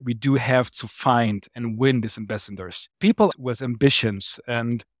we do have to find and win these ambassadors, people with ambitions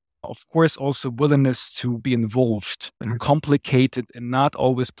and of course also willingness to be involved in complicated and not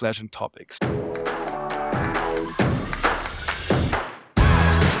always pleasant topics.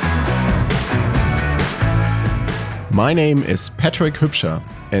 My name is Patrick Hübscher,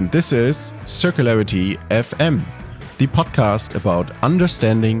 and this is Circularity FM, the podcast about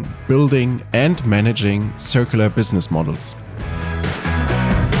understanding, building, and managing circular business models.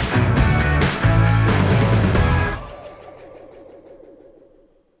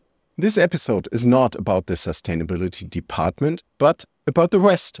 This episode is not about the sustainability department, but about the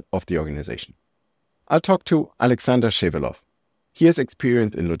rest of the organization. I'll talk to Alexander Shevelov. He has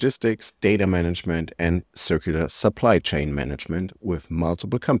experience in logistics, data management, and circular supply chain management with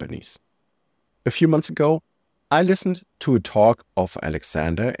multiple companies. A few months ago, I listened to a talk of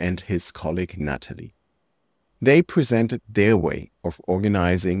Alexander and his colleague Natalie. They presented their way of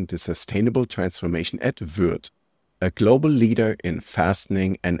organizing the sustainable transformation at Würth, a global leader in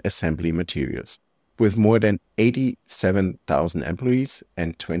fastening and assembly materials, with more than 87,000 employees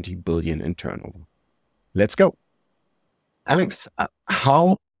and 20 billion in turnover. Let's go. Alex,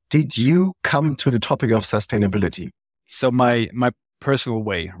 how did you come to the topic of sustainability? So my personal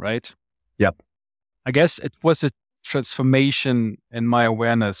way, right? Yep. I guess it was a transformation in my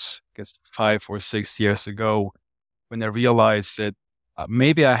awareness, I guess 5 or 6 years ago, when I realized that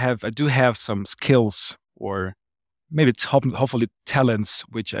maybe I do have some skills or maybe hopefully talents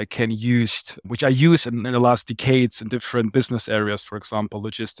which I use in the last decades in different business areas, for example,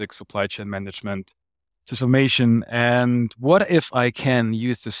 logistics, supply chain management, transformation. And what if I can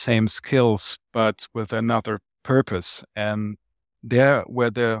use the same skills but with another purpose? And there where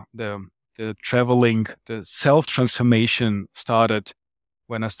the traveling, the self-transformation started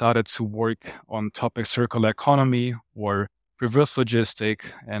when I started to work on topics circular economy or reverse logistic.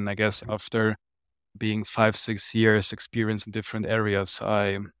 And I guess after being 5-6 years experience in different areas,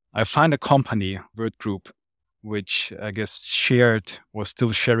 I find a company, Würth Group, which I guess was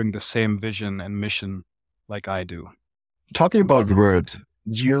still sharing the same vision and mission like I do. Talking about Würth,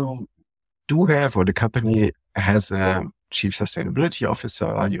 you do have, or the company has a chief sustainability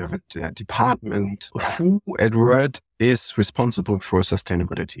officer, you have a department. Who at Würth is responsible for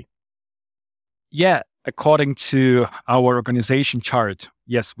sustainability? Yeah, according to our organization chart,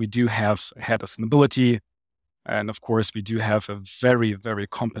 yes, we do have a head of sustainability. And of course, we do have a very, very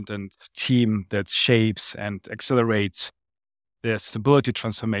competent team that shapes and accelerates the sustainability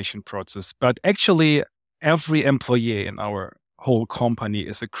transformation process. But actually, every employee in our whole company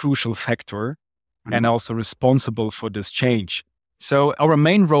is a crucial factor and also responsible for this change. So our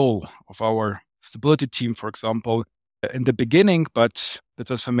main role of our sustainability team, for example, in the beginning, but the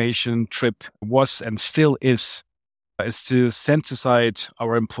transformation trip was and still is to sensitize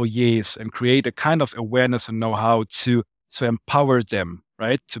our employees and create a kind of awareness and know-how to empower them,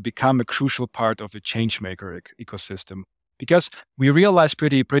 right, to become a crucial part of the change maker ecosystem. Because we realized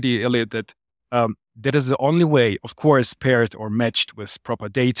pretty early that that is the only way, of course, paired or matched with proper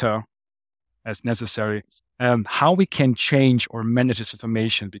data as necessary, how we can change or manage this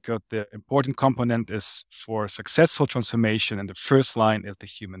information, because the important component is for successful transformation, and the first line is the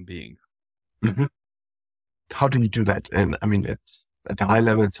human being. Mm-hmm. How do you do that? And I mean, it's at a high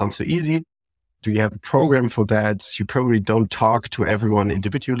level, it sounds so easy. Do you have a program for that? You probably don't talk to everyone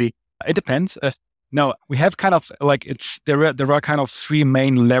individually. It depends. No, we have kind of like there are kind of 3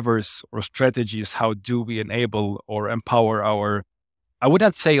 main levers or strategies. How do we enable or empower I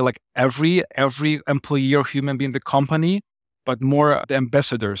wouldn't say like every employee or human being in the company, but more the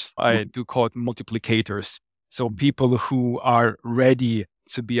ambassadors. I do call it multiplicators. So people who are ready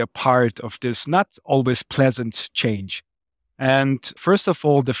to be a part of this not always pleasant change. And first of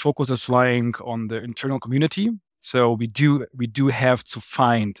all, the focus is lying on the internal community. So we do have to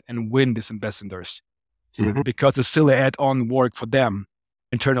find and win these ambassadors, because it's still an add-on work for them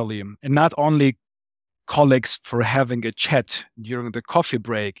internally, and not only colleagues for having a chat during the coffee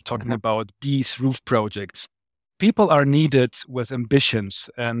break, talking about bees roof projects. People are needed with ambitions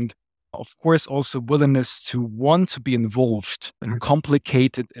and of course also willingness to want to be involved in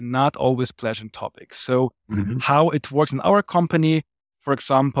complicated and not always pleasant topics. So how it works in our company, for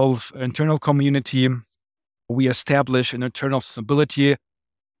example, internal community, we establish an internal sustainability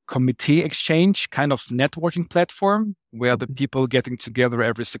committee exchange, kind of networking platform where the people getting together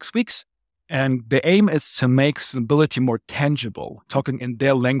every 6 weeks. And the aim is to make sustainability more tangible, talking in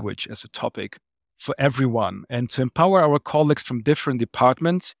their language as a topic for everyone, and to empower our colleagues from different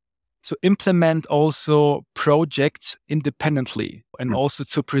departments to implement also projects independently and also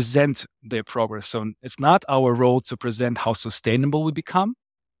to present their progress. So it's not our role to present how sustainable we become,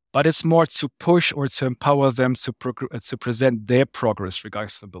 but it's more to push or to empower them to present their progress regarding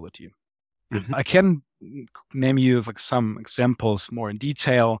sustainability. Mhm. I can name you like some examples more in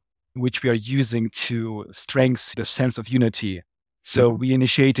detail, which we are using to strengthen the sense of unity. So we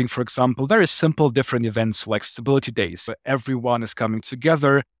initiating, for example, very simple different events like stability days. So everyone is coming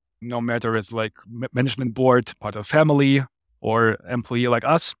together, no matter it's like management board, part of family, or employee like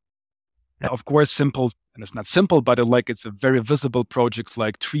us. Of course, simple, and it's not simple, but it's a very visible project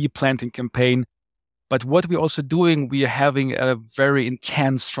like tree planting campaign. But what we're also doing, we are having a very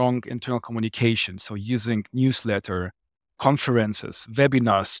intense, strong internal communication. So using newsletter, conferences,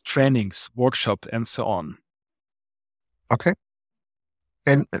 webinars, trainings, workshop, and so on. Okay.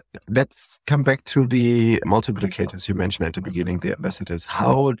 And let's come back to the multiplicators you mentioned at the beginning, the ambassadors.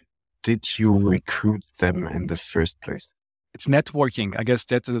 How did you recruit them in the first place? It's networking. I guess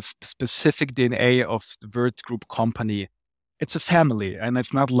that's a specific DNA of the Würth Group company. It's a family, and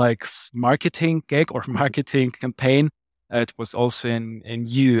it's not like marketing gig or marketing campaign. It was also a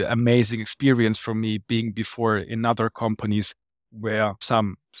new amazing experience for me being before in other companies where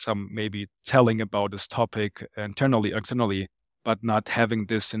some maybe telling about this topic internally, externally, but not having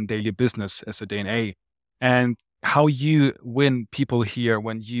this in daily business as a DNA. And how you win people here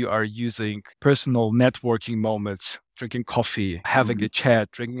when you are using personal networking moments, drinking coffee, having a chat,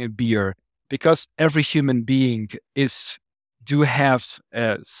 drinking a beer, because every human being do have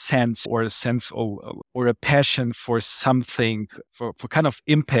a sense or a passion for something, for kind of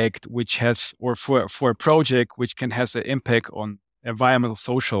impact which has, or for a project which can has an impact on environmental,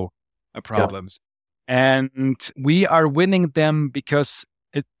 social problems. And we are winning them because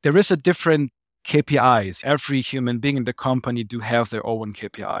there is a different KPIs. Every human being in the company do have their own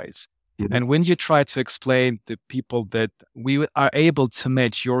KPIs. And when you try to explain to people that we are able to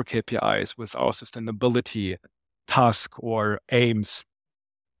match your KPIs with our sustainability task or aims,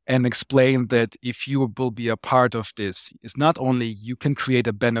 and explain that if you will be a part of this, it's not only you can create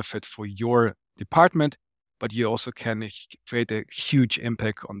a benefit for your department, but you also can create a huge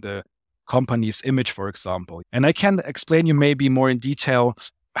impact on the company's image, for example. And I can explain you maybe more in detail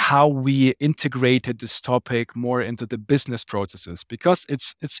how we integrated this topic more into the business processes, because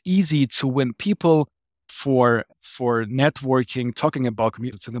it's easy to win people for networking, talking about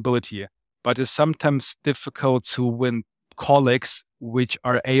community sustainability, but it's sometimes difficult to win colleagues which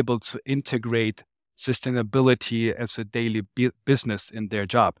are able to integrate sustainability as a daily business in their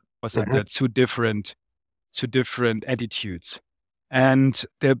job. Was like two different attitudes. And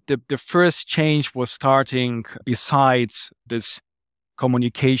the first change was starting, besides this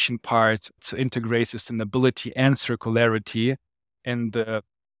communication part, to integrate sustainability and circularity in the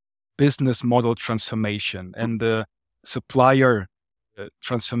business model transformation and the supplier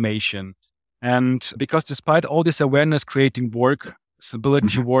transformation. And because despite all this awareness creating work,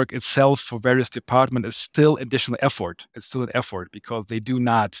 sustainability work itself for various departments is still additional effort. It's still an effort because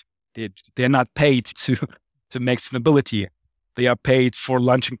they're not paid to make sustainability. They are paid for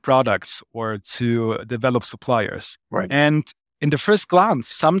launching products or to develop suppliers. Right. And in the first glance,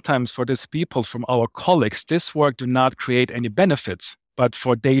 sometimes for these people, from our colleagues, this work do not create any benefits, but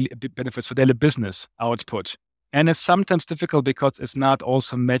for daily business output. And it's sometimes difficult because it's not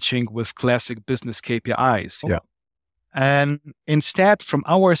also matching with classic business KPIs. Yeah. And instead, from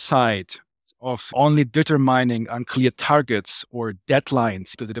our side of only determining unclear targets or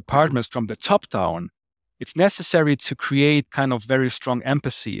deadlines to the departments from the top down, it's necessary to create kind of very strong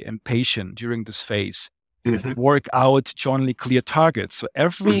empathy and patience during this phase. Work out jointly clear targets. So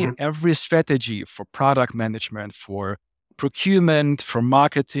every strategy for product management, for procurement, for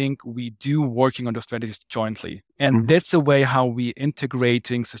marketing, we do working on the strategies jointly. And that's the way how we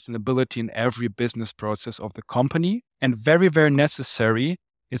integrating sustainability in every business process of the company. And very, very necessary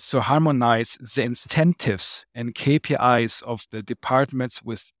is to harmonize the incentives and KPIs of the departments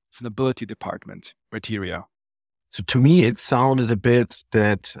with sustainability department criteria. So to me, it sounded a bit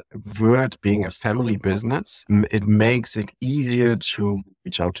that Würth being a family business, it makes it easier to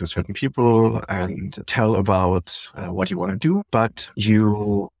reach out to certain people and tell about what you want to do. But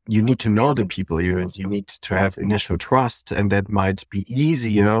you need to know the people. You need to have initial trust, and that might be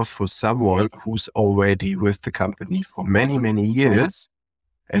easier for someone who's already with the company for many, many years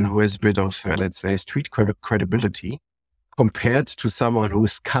and who has a bit of, let's say, street credibility, compared to someone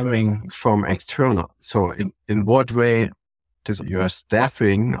who's coming from external. So in what way does your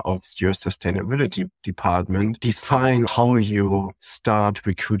staffing of your sustainability department define how you start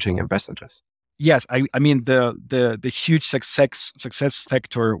recruiting ambassadors? Yes, I mean the huge success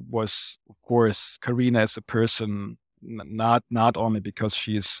factor was, of course, Karina as a person, not only because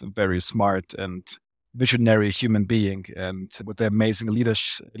she's very smart and visionary human being and with the amazing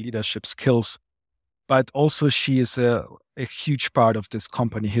leadership skills. But also she is a huge part of this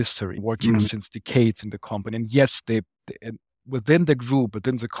company history, working since decades in the company. And yes, and within the group,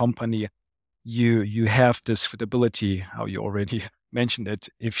 within the company, you have this credibility, how you already mentioned it,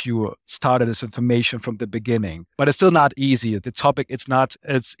 if you started this information from the beginning. But it's still not easy. The topic,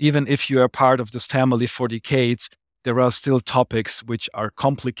 it's even if you are part of this family for decades, there are still topics which are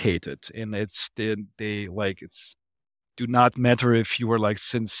complicated, and it's do not matter if you were like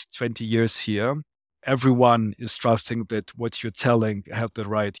since 20 years here. Everyone is trusting that what you're telling have the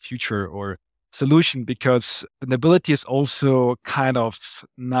right future or solution, because sustainability is also kind of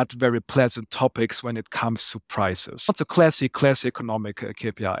not very pleasant topics when it comes to prices. It's a classic economic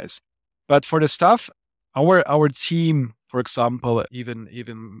KPIs. But for the stuff, our team, for example,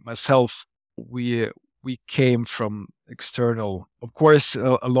 even myself, we came from external. Of course,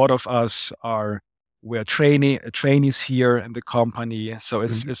 a lot of us we're trainees here in the company. So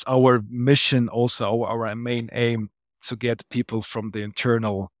it's our mission, also our main aim, to get people from the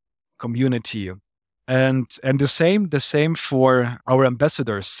internal community. And the same for our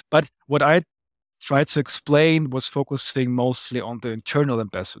ambassadors. But what I tried to explain was focusing mostly on the internal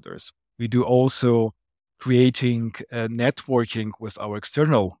ambassadors. We do also creating networking with our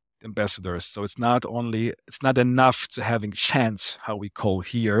external ambassadors. So it's not enough to having chants, how we call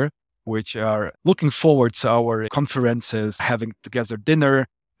here, which are looking forward to our conferences, having together dinner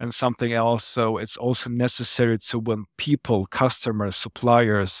and something else. So it's also necessary to win people, customers,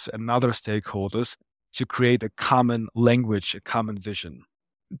 suppliers, and other stakeholders to create a common language, a common vision.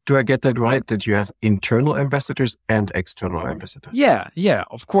 Do I get that right, that you have internal ambassadors and external ambassadors? Yeah.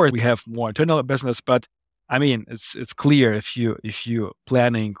 Of course, we have more internal ambassadors, but I mean, it's clear if you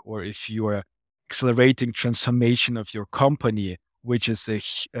planning or if you are accelerating transformation of your company, which is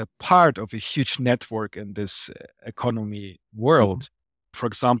a part of a huge network in this economy world. For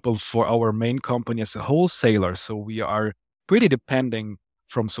example, for our main company as a wholesaler, so we are pretty depending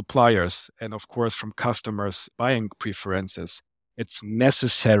from suppliers and of course from customers' buying preferences. It's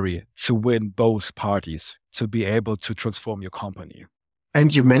necessary to win both parties to be able to transform your company.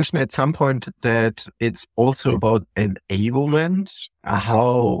 And you mentioned at some point that it's also about enablement.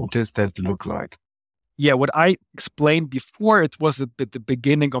 How does that look like? Yeah, what I explained before, it was the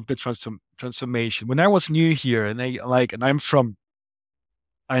beginning of the transformation. When I was new here,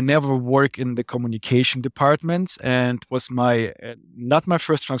 I never worked in the communication department, and was not my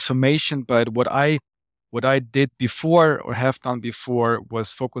first transformation, but what I did before or have done before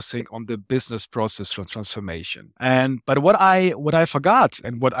was focusing on the business process transformation. But what I forgot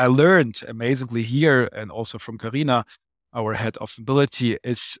and what I learned amazingly here, and also from Karina, our head of mobility,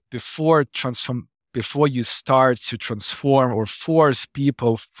 is before you start to transform or force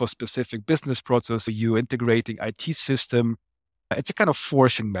people for specific business process, you integrating IT system. It's a kind of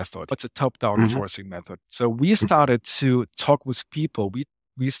forcing method. It's a top-down forcing method. So we started to talk with people.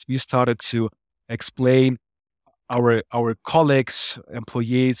 We started to explain our colleagues,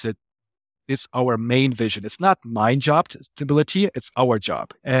 employees, that it's our main vision. It's not my job, stability, it's our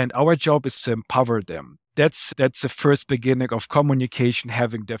job. And our job is to empower them. That's the first beginning of communication,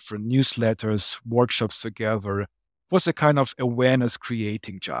 having different newsletters, workshops together. It was a kind of awareness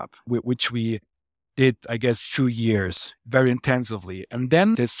creating job, which we did, I guess, 2 years very intensively. And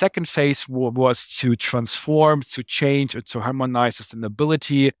then the second phase was to transform, to change, to harmonize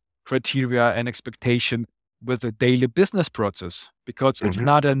sustainability criteria and expectation with the daily business process. Because it's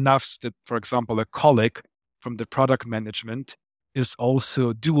not enough that, for example, a colleague from the product management is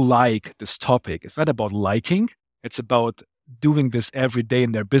also like this topic. It's not about liking, it's about doing this every day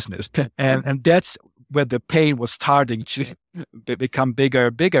in their business. And that's where the pain was starting to become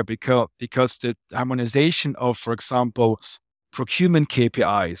bigger because the harmonization of, for example, procurement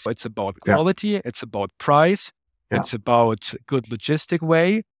KPIs, it's about quality, it's about price, it's about good logistic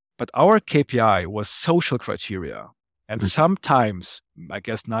way. But our KPI was social criteria. And sometimes, I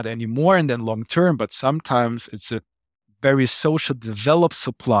guess not anymore and then long term, but sometimes it's a very social developed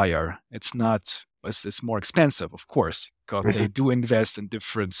supplier. It's more expensive, of course, because they do invest in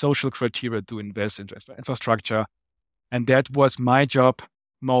different social criteria, do invest in infrastructure. And that was my job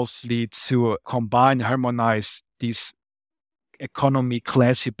mostly, to combine, harmonize these economy,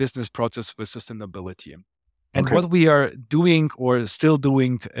 classy business process with sustainability. And what we are doing or still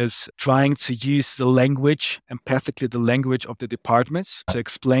doing is trying to use the language, empathically the language of the departments, to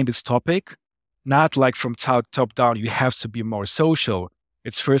explain this topic. Not like from top down, you have to be more social.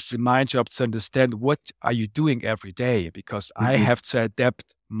 It's first my job to understand what are you doing every day, because I have to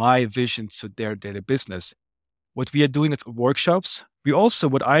adapt my vision to their daily business. what we are doing is workshops.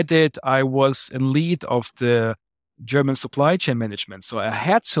 What I did, I was in lead of the German supply chain management. So I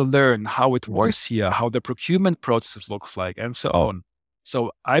had to learn how it works here, how the procurement process looks like, and so on.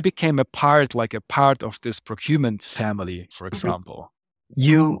 So I became a part of this procurement family, for example.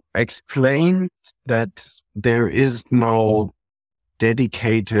 You explained that there is no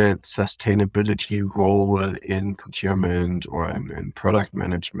dedicated sustainability role in procurement or in product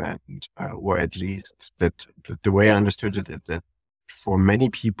management, or at least that the way I understood it is that for many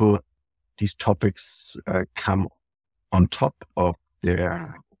people, these topics come on top of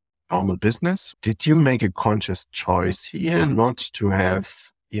their normal business. Did you make a conscious choice here not to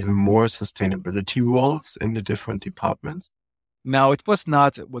have even more sustainability roles in the different departments? Now, it was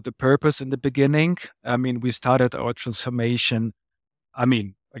not with the purpose in the beginning. I mean, we started our transformation, I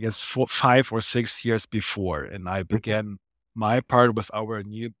guess 5 or 6 years before, and I began my part with our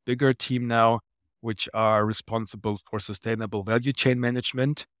new bigger team now, which are responsible for sustainable value chain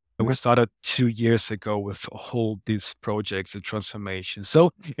management. We started 2 years ago with all these projects and transformation.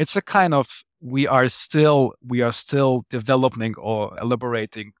 So it's a kind of, we are still developing or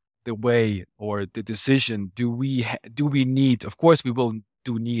elaborating the way or the decision. Do we need, of course we will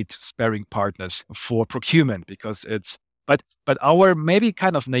need sparring partners for procurement, because but our maybe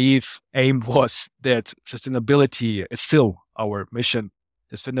kind of naive aim was that sustainability is still our mission.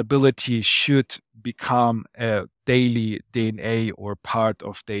 Sustainability should become a daily DNA or part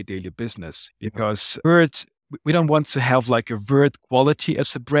of their daily business, because Würth, we don't want to have like a Würth quality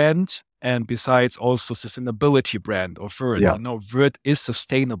as a brand, and besides also sustainability brand of Würth. Yeah. Würth is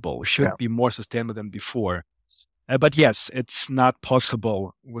sustainable, should be more sustainable than before. But yes, it's not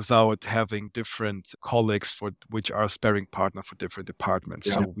possible without having different colleagues which are sparring partner for different departments.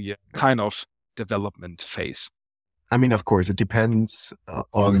 Yeah. So we are kind of development phase. I mean, of course, it depends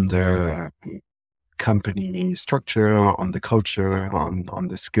on the company structure, on the culture, on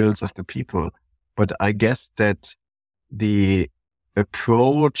the skills of the people. But I guess that the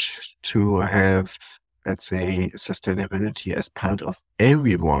approach to have, let's say, sustainability as part of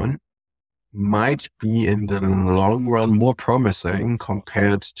everyone might be in the long run more promising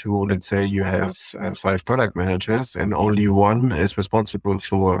compared to, let's say, you have 5 product managers and only one is responsible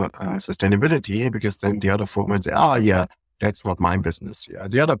for sustainability, because then the other 4 might say, yeah, that's not my business. Yeah,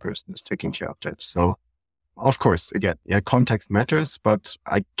 the other person is taking care of that. So, of course, again, context matters, but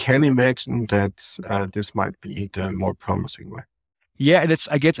I can imagine that this might be the more promising way. Yeah, and it's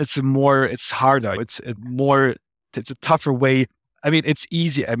harder. It's a tougher way. I mean, it's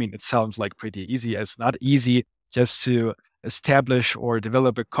easy. I mean, it sounds like pretty easy. It's not easy just to establish or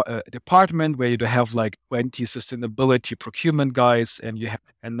develop a department where you have like 20 sustainability procurement guys, and you have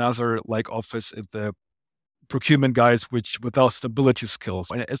another like office at the procurement guys without stability skills.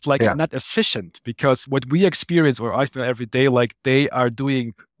 And it's like not efficient, because what we experience, or I feel every day, like they are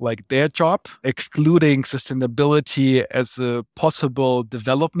doing like their job, excluding sustainability as a possible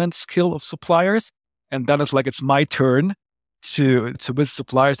development skill of suppliers. And then it's like, it's my turn to with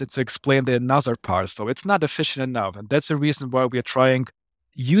suppliers to explain the another part. So it's not efficient enough. And that's the reason why we are trying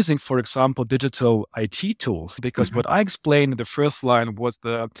using, for example, digital IT tools, because what I explained in the first line was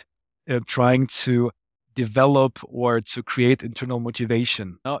trying to develop or to create internal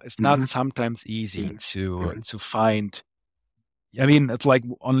motivation. No, it's not sometimes easy to find. I mean, it's like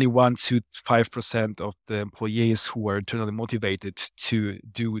only 1-5% of the employees who are internally motivated to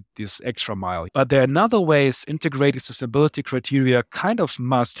do this extra mile. But there are another ways integrating sustainability criteria, kind of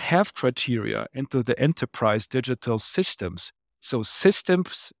must-have criteria, into the enterprise digital systems. So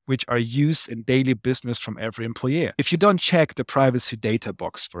systems which are used in daily business from every employee. If you don't check the privacy data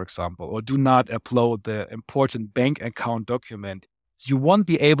box, for example, or do not upload the important bank account document, you won't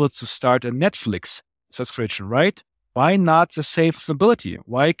be able to start a Netflix subscription, right? Why not the same sustainability?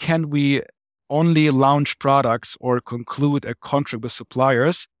 Why can't we only launch products or conclude a contract with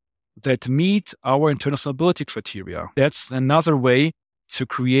suppliers that meet our internal sustainability criteria? That's another way to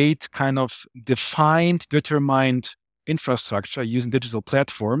create kind of determined infrastructure using digital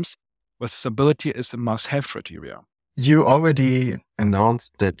platforms, where sustainability is a must-have criteria. You already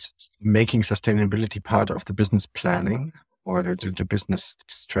announced that making sustainability part of the business planning or the business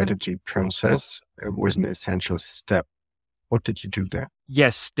strategy process was an essential step. What did you do there?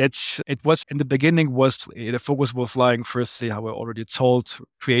 Yes, it was in the beginning the focus was lying firstly, how I already told,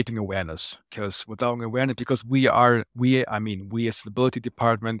 creating awareness, because without awareness, because we as sustainability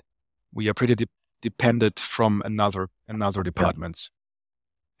department, we are pretty dependent from another departments.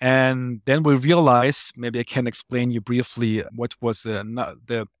 And then we realized, maybe I can explain you briefly what was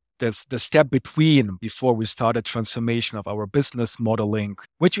the that's the step between before we started transformation of our business modeling,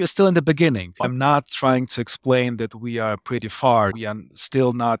 which is still in the beginning. I'm not trying to explain that we are pretty far. We are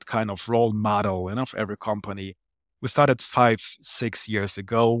still not kind of role model of every company. We started 5-6 years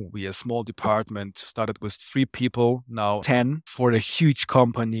ago. We a small department, started with 3 people, now 10 for a huge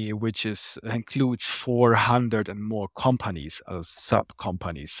company, which includes 400 and more companies as sub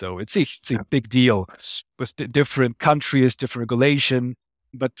companies. So it's a big deal with different countries, different regulation.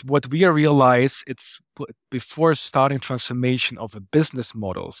 But what we realize, it's before starting transformation of a business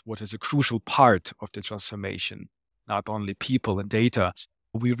models, what is a crucial part of the transformation, not only people and data,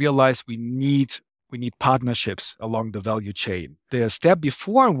 we realize we need partnerships along the value chain. The step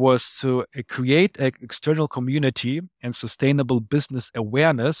before was to create an external community and sustainable business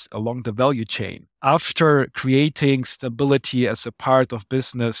awareness along the value chain. After creating stability as a part of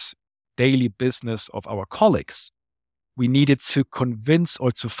business, daily business of our colleagues, we needed to convince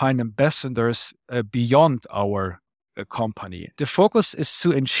or to find ambassadors beyond our company. The focus is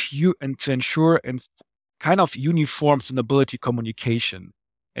to ensure and kind of uniform sustainability communication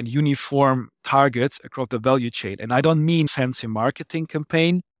and uniform targets across the value chain. And I don't mean fancy marketing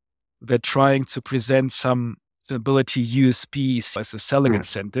campaign that trying to present some sustainability USPs as a selling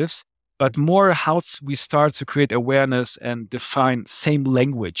incentives, but more how we start to create awareness and define same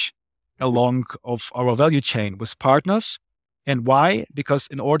language along of our value chain with partners. And why? Because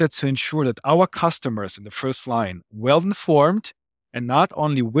in order to ensure that our customers in the first line well-informed and not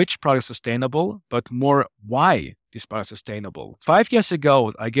only which product is sustainable, but more why this product is sustainable. 5 years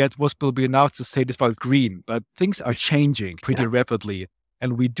ago, I get was will be enough to say this product is green, but things are changing pretty rapidly.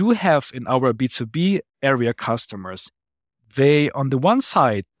 And we do have in our B2B area customers, they, on the one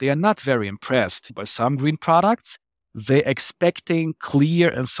side, they are not very impressed by some green products. They're expecting clear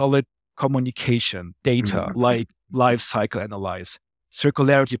and solid communication, data like life cycle analyze,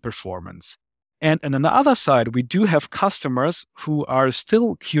 circularity performance. And on the other side, we do have customers who are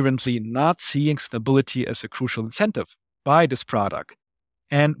still currently not seeing stability as a crucial incentive by this product.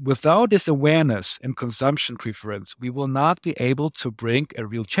 And without this awareness and consumption preference, we will not be able to bring a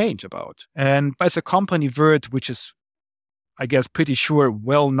real change about. And as a company, Würth, which is, I guess, pretty sure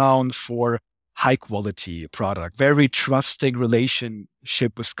well known for high quality product, very trusting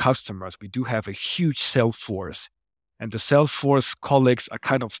relationship with customers. We do have a huge sales force, and the sales force colleagues are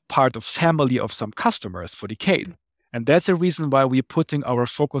kind of part of family of some customers for decade. And that's the reason why we're putting our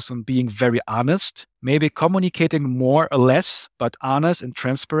focus on being very honest, maybe communicating more or less, but honest and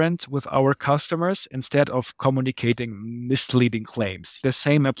transparent with our customers instead of communicating misleading claims. The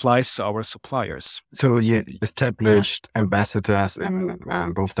same applies to our suppliers. So you established ambassadors in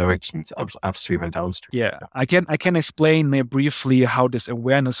both directions, upstream and downstream. Yeah, I can explain maybe briefly how this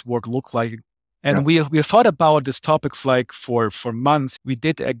awareness work look like. And we thought about these topics like for months. We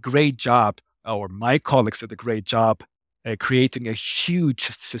did a great job, or my colleagues did a great job creating a huge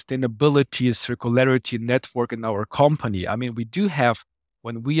sustainability, circularity network in our company. I mean, we do have,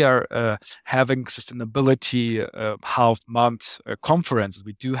 when we are having sustainability half-month conferences,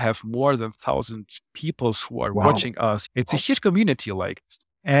 we do have more than 1,000 people who are watching us. It's a huge community,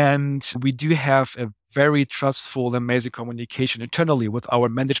 and we do have a very trustful, amazing communication internally with our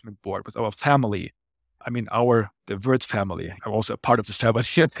management board, with our family. I mean, the Würth family. I'm also a part of this family.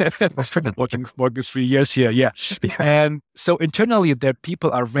 working 3 years here. Yeah. And so internally, their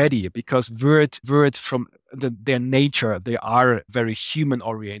people are ready because Würth from their nature, they are very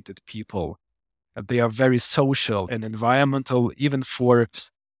human-oriented people. They are very social and environmental, even for,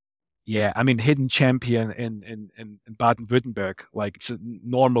 hidden champion in Baden-Württemberg. Like, it's a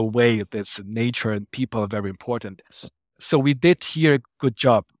normal way. That's nature and people are very important. So we did here a good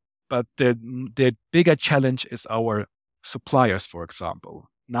job. But the bigger challenge is our suppliers, for example.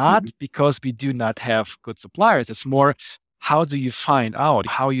 Not because we do not have good suppliers. It's more, how do you find out?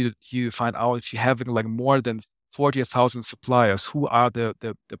 How do you find out if you're having like more than 40,000 suppliers? Who are the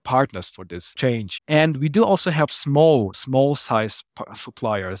partners for this change? And we do also have small size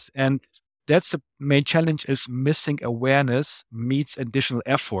suppliers. And that's the main challenge, is missing awareness meets additional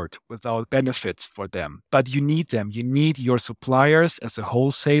effort without benefits for them. But you need them. You need your suppliers as a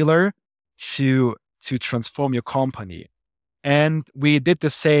wholesaler to transform your company. And we did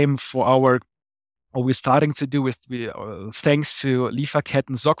the same for we're starting to do thanks to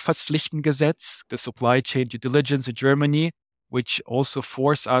Lieferketten-Sorgfaltspflichtengesetz, the supply chain due diligence in Germany, which also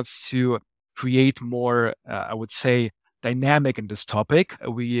forced us to create more, I would say, dynamic in this topic.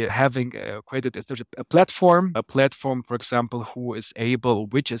 We having created a platform, for example,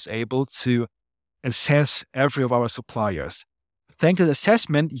 which is able to assess every of our suppliers. Thanks to the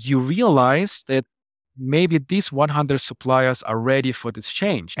assessment, you realize that maybe these 100 suppliers are ready for this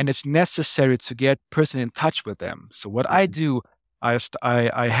change, and it's necessary to get person in touch with them. So what I do, I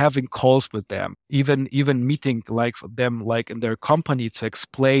having calls with them, even meeting like them like in their company to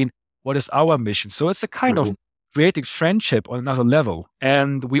explain what is our mission. So it's a kind of creating friendship on another level.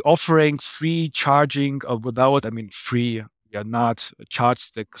 And we offering free charging without, free. We are not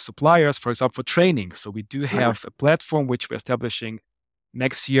charge the suppliers, for example, for training. So we do have a platform which we're establishing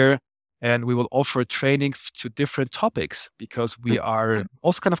next year, and we will offer training to different topics because we are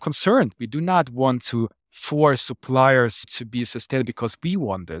also kind of concerned. We do not want to force suppliers to be sustainable because we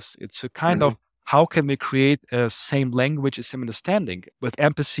want this. It's a kind of how can we create a same language, a same understanding with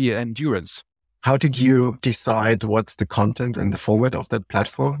empathy and endurance. How did you decide what's the content and the format of that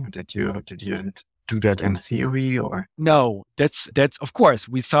platform? Did you do that in theory or? No, that's of course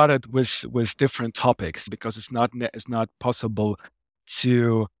we started with different topics because it's not possible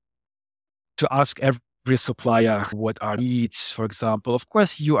to ask every supplier what are needs. For example, of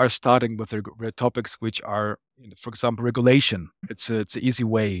course, you are starting with the topics which are, for example, regulation. It's an easy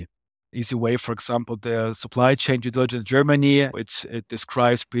way. For example, the supply chain due diligence in Germany, it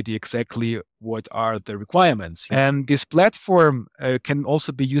describes pretty exactly what are the requirements. And this platform can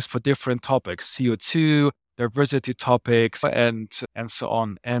also be used for different topics, CO2, diversity topics, and so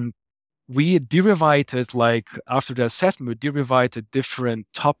on. And we derived, like after the assessment, we derived different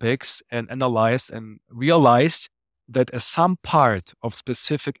topics and analyzed and realized that some part of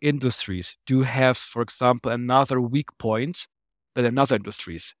specific industries do have, for example, another weak point than another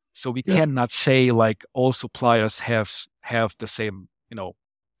industries. So we cannot say like all suppliers have the same,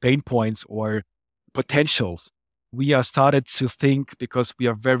 pain points or potentials. We are started to think because we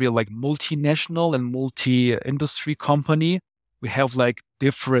are very like multinational and multi-industry company. We have like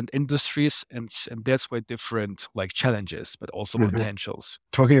different industries and that's why different like challenges, but also potentials.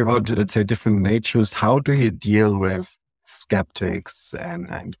 Talking about, let's say, different natures, how do you deal with skeptics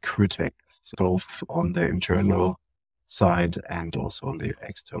and critics, both on the internal side and also on the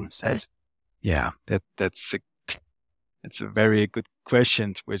external side? Yeah, that's a very good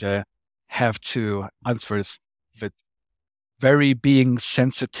question, which I have to answer with very being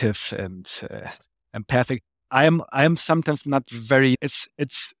sensitive and empathic. I am sometimes not very. It's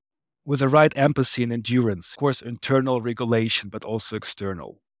with the right empathy and endurance. Of course, internal regulation, but also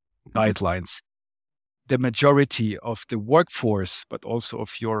external guidelines. The majority of the workforce, but also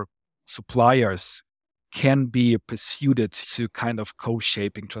of your suppliers, can be persuaded to kind of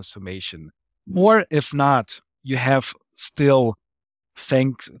co-shaping transformation. Or if not, you have still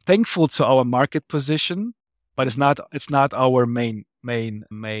thankful to our market position, but it's not our main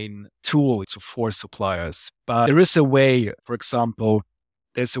tool to force suppliers. But there is a way, for example,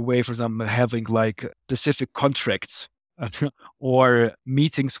 having like specific contracts or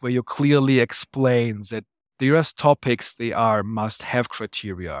meetings where you clearly explain that there are topics they are must-have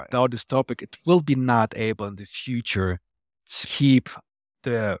criteria. Without this topic, it will be not able in the future to keep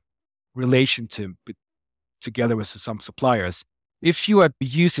the relationship together with some suppliers. If you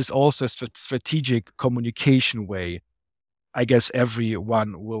use this also as a strategic communication way, I guess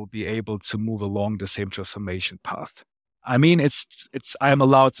everyone will be able to move along the same transformation path. I mean, I am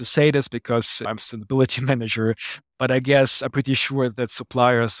allowed to say this because I'm sustainability manager, but I guess I'm pretty sure that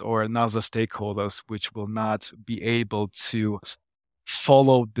suppliers or another stakeholders which will not be able to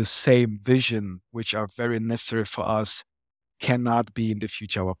follow the same vision, which are very necessary for us, cannot be in the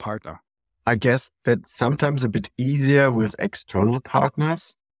future our partner. I guess that's sometimes a bit easier with external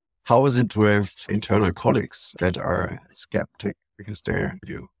partners. How is it with internal colleagues that are skeptic because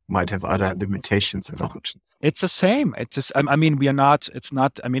you might have other limitations and options? It's the same. It's just, we are not, it's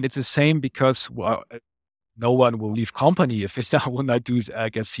not, it's the same because no one will leave company if it's not, will not do, I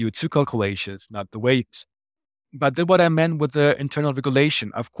guess, CO2 calculations, not the way. But then what I meant with the internal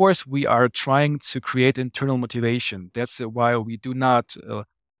regulation, of course, we are trying to create internal motivation. That's why we do not,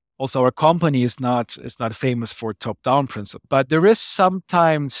 also our company is not famous for top-down principle. But there is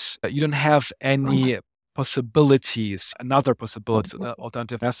sometimes you don't have any possibilities, another possibility,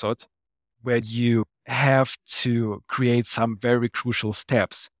 alternative method, where you have to create some very crucial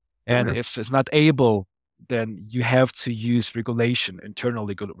steps. And if it's not able, then you have to use regulation, internal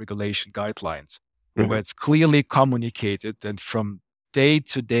regulation guidelines, where it's clearly communicated and from day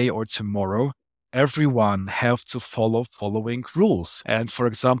to day or tomorrow, everyone have to following rules. And for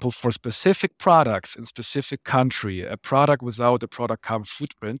example, for specific products in specific country, a product without a product carbon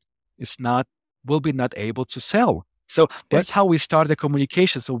footprint will be not able to sell. So that's how we start the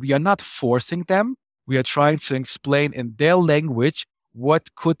communication. So we are not forcing them. We are trying to explain in their language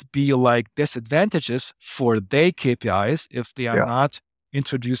what could be like disadvantages for their KPIs if they are not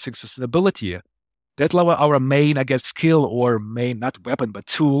introducing sustainability. That's our main, I guess, skill or main, not weapon, but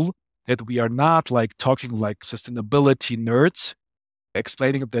tool, that we are not like talking like sustainability nerds,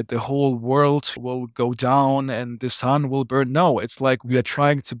 explaining that the whole world will go down and the sun will burn. No, it's like we are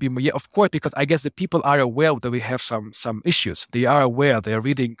trying to be more, yeah, of course, because I guess the people are aware that we have some issues. They are aware. They are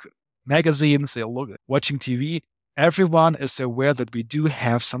reading magazines. They're watching TV. Everyone is aware that we do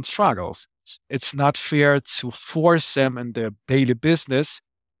have some struggles. It's not fair to force them in their daily business.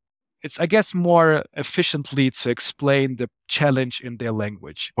 It's, I guess, more efficiently to explain the challenge in their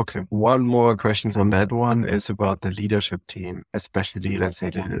language. Okay. One more question on that one is about the leadership team, especially, let's say,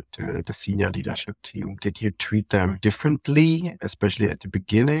 the senior leadership team. Did you treat them differently, especially at the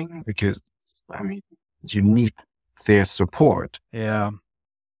beginning? Because, I mean, you need their support. Yeah.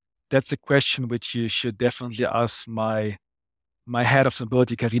 That's a question which you should definitely ask my head of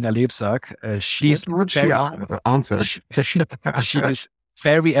sustainability, Karina Lebsack. She's she is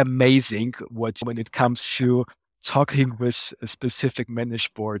very amazing when it comes to talking with specific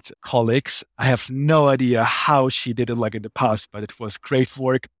management board colleagues. I have no idea how she did it like in the past, but it was great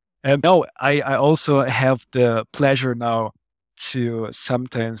work. And no, I also have the pleasure now to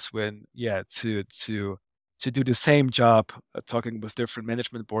sometimes to do the same job, talking with different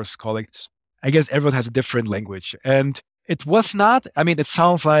management boards colleagues. I guess everyone has a different language. And it was not, I mean, it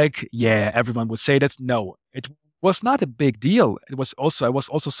sounds like, yeah, everyone would say that. No, it was not a big deal. I was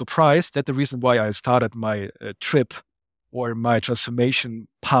also surprised that the reason why I started my trip or my transformation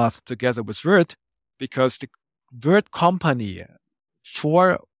path together with Würth, because the Würth company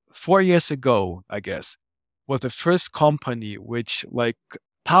 4 years ago, I guess, was the first company which like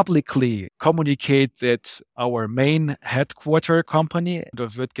publicly communicate that our main headquarter company, the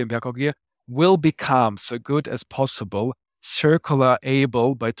Würth GmbH AG, will become so good as possible circular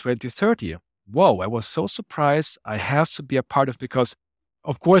able by 2030. Whoa, I was so surprised. I have to be a part of, because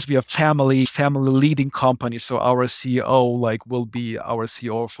of course we are family leading company. So our CEO will be our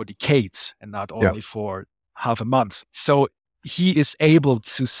CEO for decades and not only for half a month. So he is able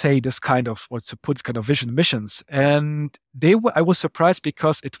to say this kind of, or to put kind of vision missions. And I was surprised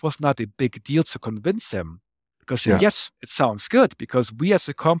because it was not a big deal to convince them. Because yes, it sounds good, because we as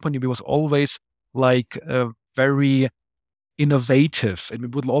a company, we was always very innovative, and we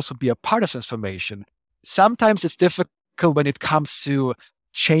would also be a part of transformation. Sometimes it's difficult when it comes to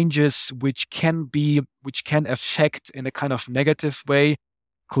changes which can affect in a kind of negative way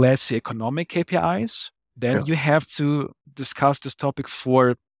classy economic KPIs. Then you have to discuss this topic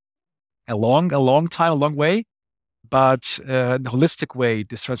for a long time, a long way. But in a holistic way,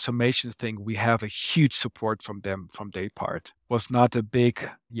 this transformation thing, we have a huge support from them, from their part. Was not a big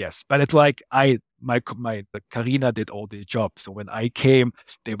yes, but it's like Karina did all the job. So when I came,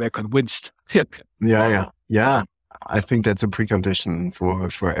 they were convinced. Yeah. I think that's a precondition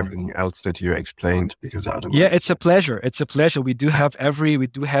for everything else that you explained, because otherwise. Yeah, it's a pleasure. It's a pleasure. We do have every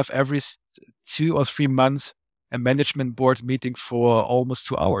 2 or 3 months a management board meeting for almost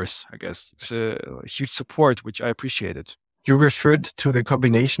 2 hours, I guess. It's a huge support, which I appreciated. You referred to the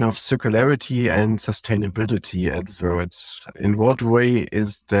combination of circularity and sustainability at Würth. In what way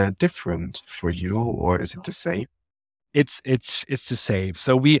is that different for you, or is it the same? It's the same.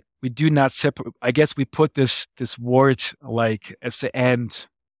 So we do not separate. I guess we put this word like as the end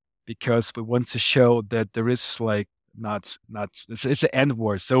because we want to show that there is not it's an end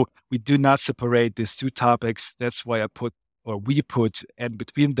word. So we do not separate these two topics. That's why we put and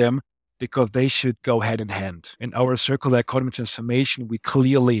between them, because they should go hand in hand. In our circular economy transformation, we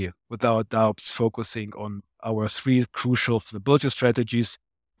clearly, without doubts, focusing on our 3 crucial sustainability strategies: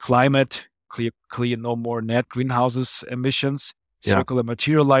 climate, clear no more net greenhouses emissions, circular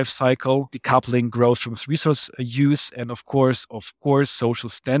material life cycle, decoupling growth from resource use, and of course, social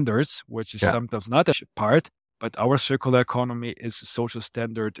standards, which is sometimes not a part. But our circular economy is a social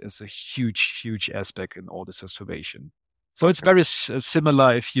standard, is a huge aspect in all this transformation. So it's very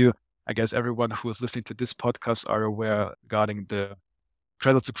similar. I guess everyone who is listening to this podcast are aware regarding the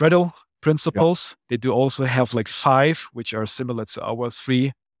cradle to cradle principles. They do also have 5, which are similar to our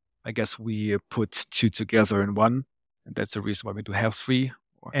 3. I guess we put 2 together in one, and that's the reason why we do have 3.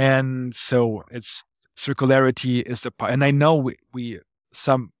 And so it's circularity is the part. And I know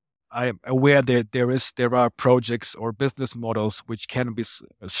I'm aware that there are projects or business models which can be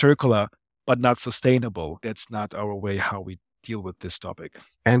circular, but not sustainable. That's not our way how we deal with this topic.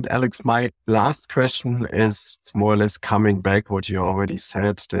 And Alex, my last question is more or less coming back what you already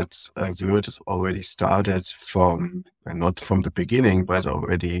said, that Würth has already started not from the beginning, but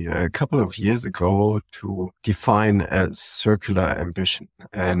already a couple of years ago to define a circular ambition.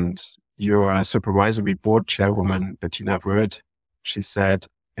 And your supervisory board chairwoman, Bettina Würth, she said,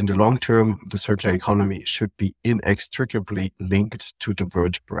 in the long term, the circular economy should be inextricably linked to the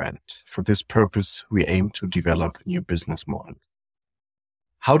Würth brand. For this purpose, we aim to develop new business models.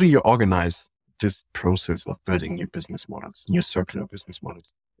 How do you organize this process of building new business models, new circular business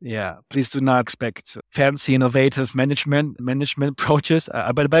models? Yeah, please do not expect fancy, innovative management approaches.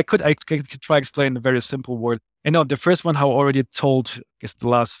 But I could try explain in a very simple word. The first one, how I already told, I guess the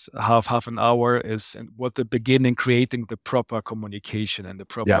last half an hour is what the beginning, creating the proper communication and the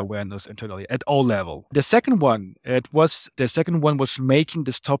proper awareness internally at all level. The second one was making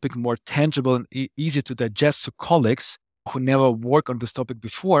this topic more tangible and easy to digest to colleagues who never worked on this topic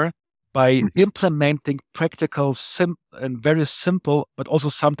before, by implementing practical and very simple, but also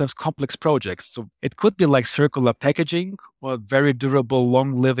sometimes complex projects. So it could be like circular packaging or a very durable,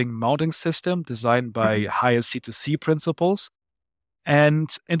 long-living mounting system designed by highest C2C principles. And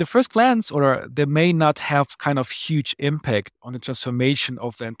in the first glance, or they may not have kind of huge impact on the transformation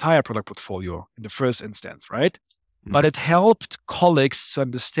of the entire product portfolio in the first instance, right? But it helped colleagues to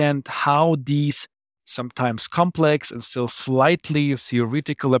understand how these sometimes complex and still slightly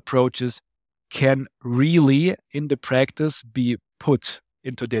theoretical approaches can really, in the practice, be put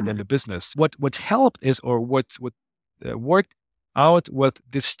into their daily business. What helped is, or what worked out, what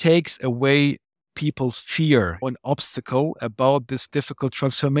this takes away people's fear or an obstacle about this difficult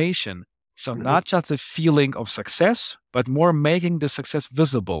transformation. So not just a feeling of success, but more making the success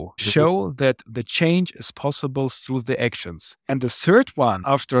visible, show that the change is possible through the actions. And the third one,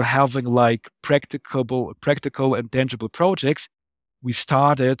 after having like practical and tangible projects, we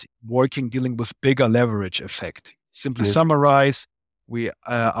started dealing with bigger leverage effect. Simply summarize, we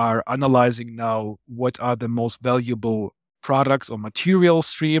are analyzing now what are the most valuable products or material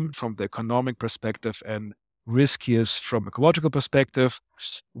stream from the economic perspective and riskiest from ecological perspective.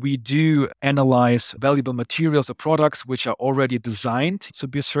 We do analyze valuable materials or products which are already designed to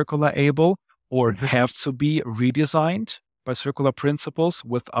be circular able or have to be redesigned by circular principles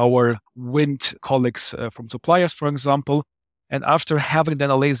with our wind colleagues from suppliers, for example. And after having the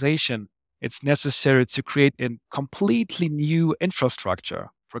analyzation, it's necessary to create a completely new infrastructure.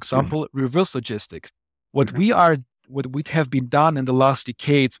 For example, reverse logistics. What we have been done in the last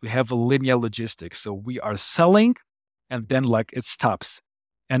decades, we have a linear logistics. So we are selling and then it stops.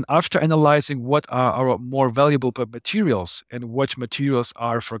 And after analyzing what are our more valuable materials and which materials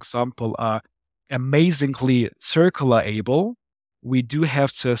are, for example, amazingly circular able, we do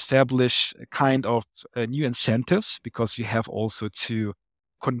have to establish a kind of new incentives, because you have also to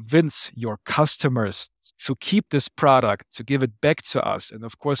convince your customers to keep this product, to give it back to us. And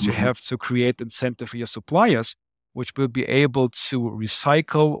of course, you have to create incentive for your suppliers, which will be able to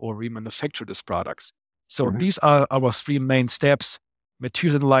recycle or remanufacture these products. So these are our three main steps: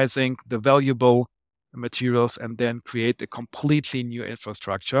 materializing the valuable materials and then create a completely new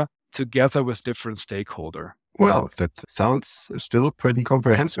infrastructure together with different stakeholders. Well, that sounds still pretty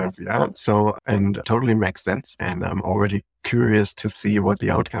comprehensive. Yeah. So, and totally makes sense. And I'm already curious to see what the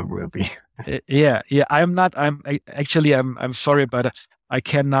outcome will be. Yeah. I'm sorry, but I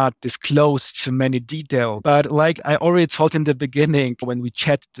cannot disclose too many details. But like I already told in the beginning, when we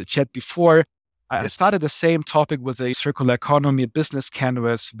chat before, I started the same topic with a circular economy business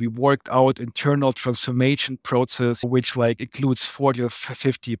canvas. We worked out internal transformation process, which includes 40 or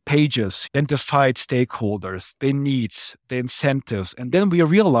 50 pages, identified stakeholders, their needs, the incentives. And then we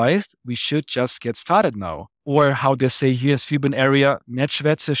realized we should just get started now. Or how they say here, Sweden area,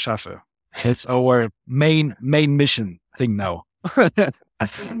 Netzwerke schaffe. It's our main mission thing now.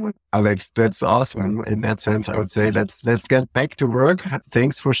 Alex, that's awesome. In that sense, I would say let's get back to work.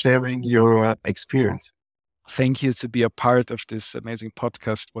 Thanks for sharing your experience. Thank you to be a part of this amazing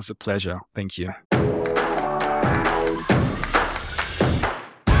podcast. It was a pleasure. Thank you.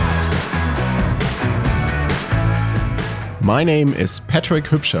 My name is Patrick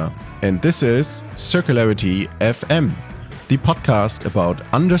Hübscher, and this is Circularity FM, the podcast about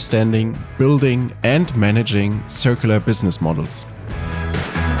understanding, building, and managing circular business models.